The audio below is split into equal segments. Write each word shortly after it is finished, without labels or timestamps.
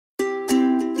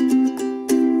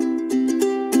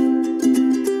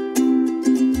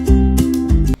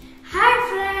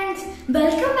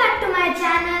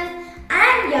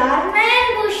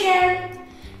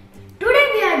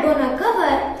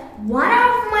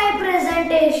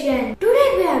presentation. Today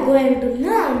we are going to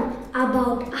learn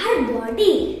about our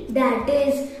body, that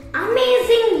is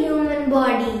amazing human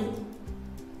body.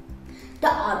 The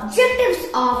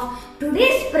objectives of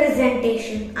today's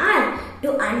presentation are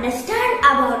to understand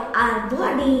about our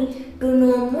body, to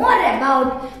know more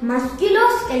about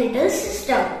musculoskeletal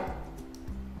system.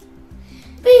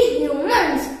 We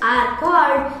humans are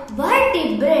called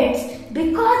vertebrates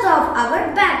because of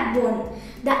our backbone.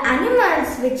 The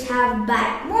animals which have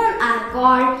backbone are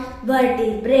called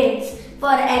vertebrates.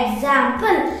 For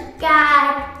example,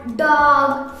 cat,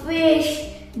 dog, fish,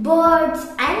 birds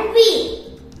and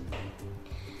we.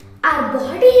 Our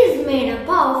body is made up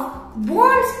of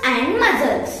bones and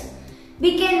muscles.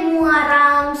 We can move our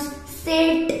arms,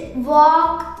 sit,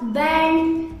 walk,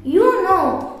 bend. You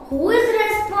know who is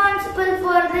responsible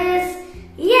for this?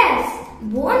 Yes,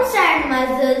 bones and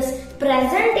muscles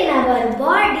present in our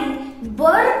body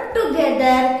work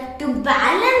together to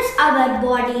balance our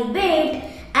body weight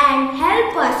and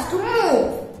help us to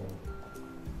move.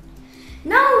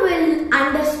 Now we'll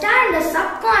understand the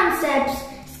sub-concepts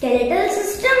skeletal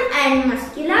system and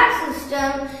muscular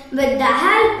system with the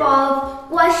help of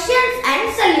questions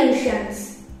and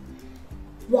solutions.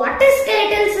 What is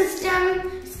skeletal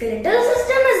system? Skeletal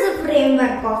system is a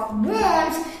framework of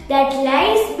bones that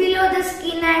lies below the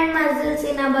skin and muscles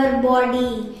in our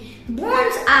body.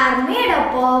 Bones are made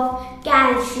up of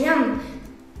calcium.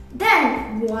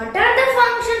 Then, what are the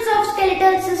functions of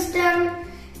skeletal system?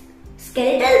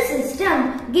 Skeletal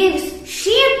system gives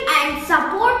shape and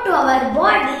support to our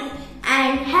body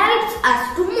and helps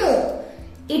us to move.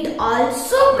 It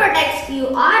also protects few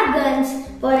organs.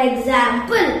 For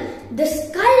example, the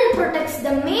skull protects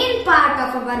the main part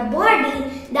of our body,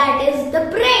 that is the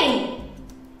brain.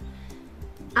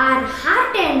 Our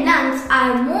heart and lungs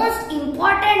are most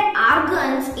important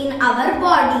organs in our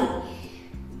body.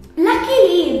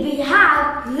 Luckily, we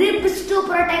have ribs to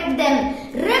protect them.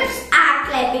 Ribs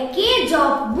act like a cage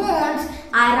of bones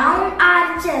around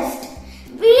our chest.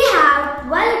 We have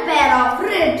 12 pair of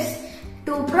ribs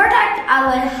to protect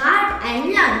our heart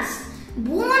and lungs.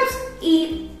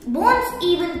 Bones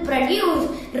even produce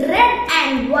red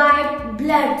and white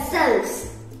blood cells.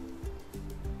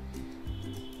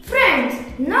 Friends,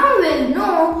 now we'll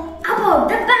know about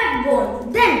the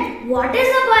backbone. Then, what is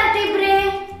a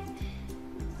vertebrae?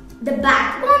 The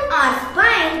backbone or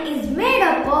spine is made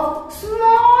up of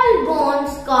small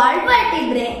bones called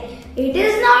vertebrae. It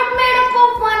is not made up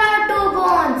of 1 or 2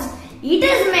 bones. It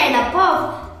is made up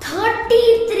of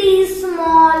 33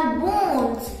 small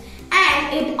bones,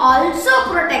 and it also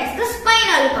protects the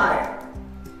spinal cord.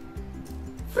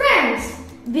 Friends,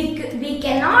 we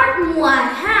cannot move our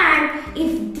hand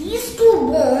if these 2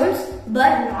 bones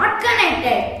were not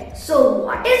connected. So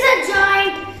what is a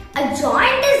joint? A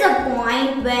joint is a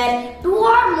point where 2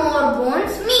 or more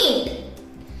bones meet.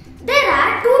 There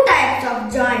are 2 types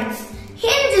of joints.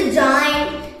 Hinge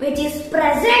joint, which is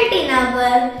present in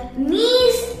our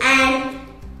knees and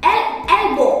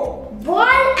elbow.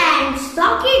 Ball and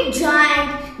socket joint,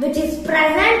 which is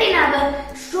present in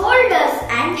our shoulders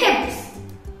and hips.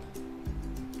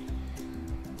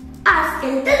 Our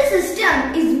skeletal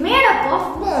system is made up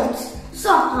of bones. So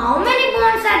how many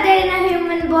bones are there in a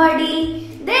human body?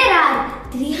 There are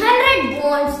 300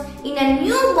 bones in a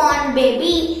newborn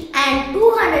baby and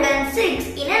 206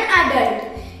 in an adult.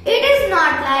 It is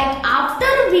not like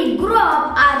after we grow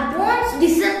up our bones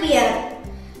disappear.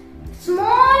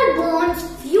 Small bones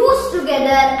fuse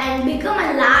together and become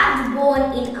a large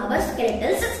bone in our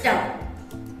skeletal system.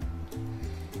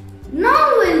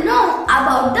 Now we'll know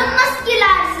about the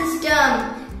muscular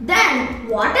system. Then,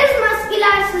 what is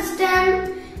muscular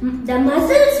system? The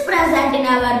muscles present in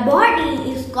our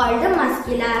body is called the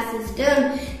muscular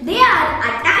system. They are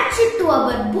attached to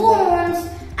our bones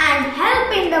and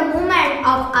help in the movement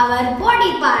of our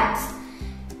body parts.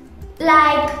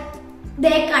 Like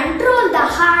they control the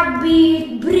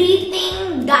heartbeat,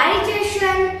 breathing,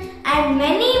 digestion and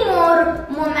many more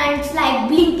movements like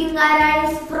blinking our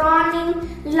eyes, frowning,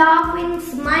 laughing,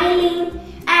 smiling,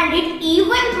 and it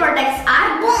even protects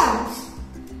our bones.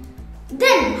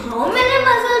 Then how many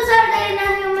muscles are there in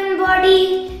a human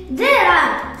body? There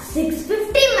are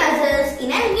 650 muscles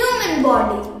in a human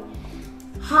body.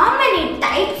 How many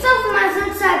types of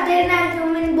muscles are there in a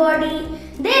human body?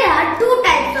 There are 2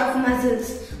 types of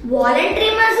muscles,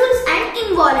 voluntary muscles and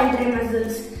involuntary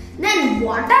muscles. Then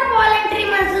what are voluntary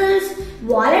muscles?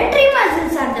 Voluntary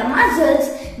muscles are the muscles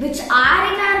which are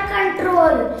in our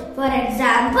control. For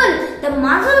example, the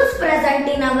muscles present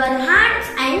in our hands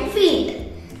and feet.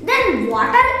 Then what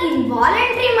are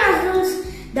involuntary muscles?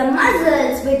 The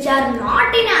muscles which are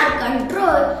not in our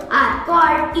control are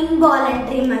called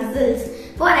involuntary muscles.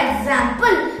 For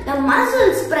example, the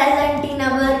muscles present in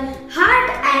our heart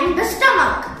and the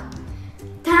stomach.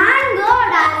 Thank God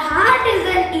our heart is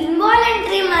an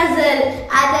involuntary muscle.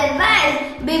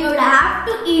 Otherwise, we would have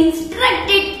to instruct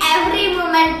it every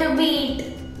moment to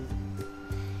beat.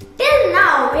 Till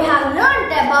now, we have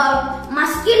learnt about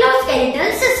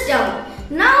musculoskeletal system.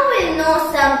 Now we'll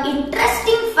know some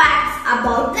interesting facts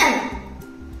about them.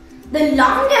 The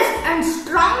longest and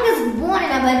strongest bone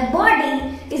in our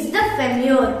body is the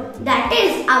femur, that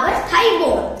is our thigh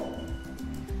bone.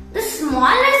 The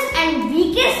smallest and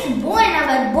weakest bone in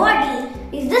our body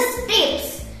is the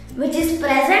stapes, which is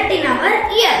present in our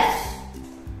ears.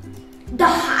 The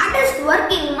hardest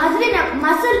working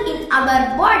muscle in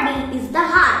our body is the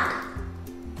heart.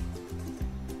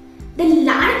 The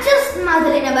largest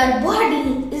muscle in our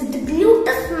body is the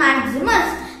gluteus maximus,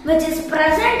 which is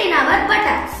present in our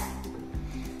buttocks.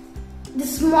 The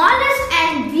smallest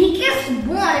and weakest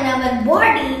bone in our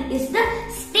body is the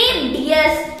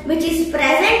stapedius, which is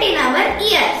present in our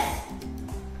ears.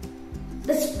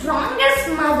 The strongest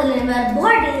muscle in our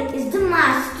body is the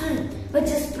masseter, which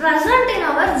is present in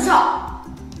our jaw.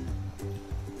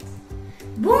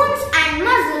 Bones and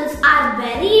muscles are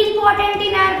very important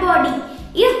in our body.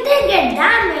 If they get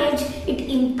damaged,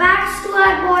 it impacts to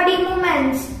our body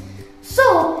movements.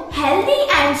 So, healthy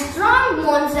and strong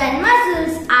bones and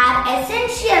muscles are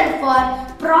essential for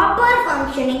proper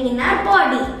functioning in our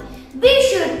body. We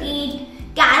should eat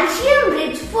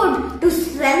calcium-rich food to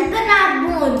strengthen our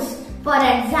bones. For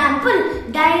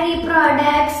example, dairy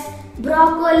products,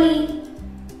 broccoli,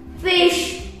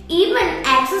 fish, even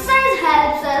exercise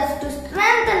helps us to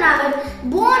strengthen our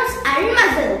bones and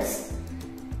muscles.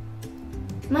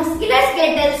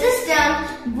 Musculoskeletal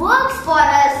system works for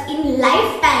us in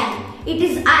lifetime. It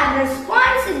is our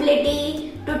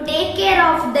responsibility to take care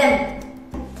of them.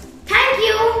 Thank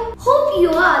you. Hope you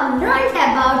all learnt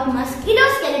about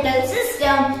musculoskeletal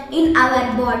system in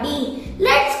our body.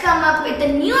 Let's come up with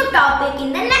a new topic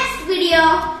in the next video.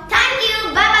 Thank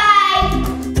you. Bye bye.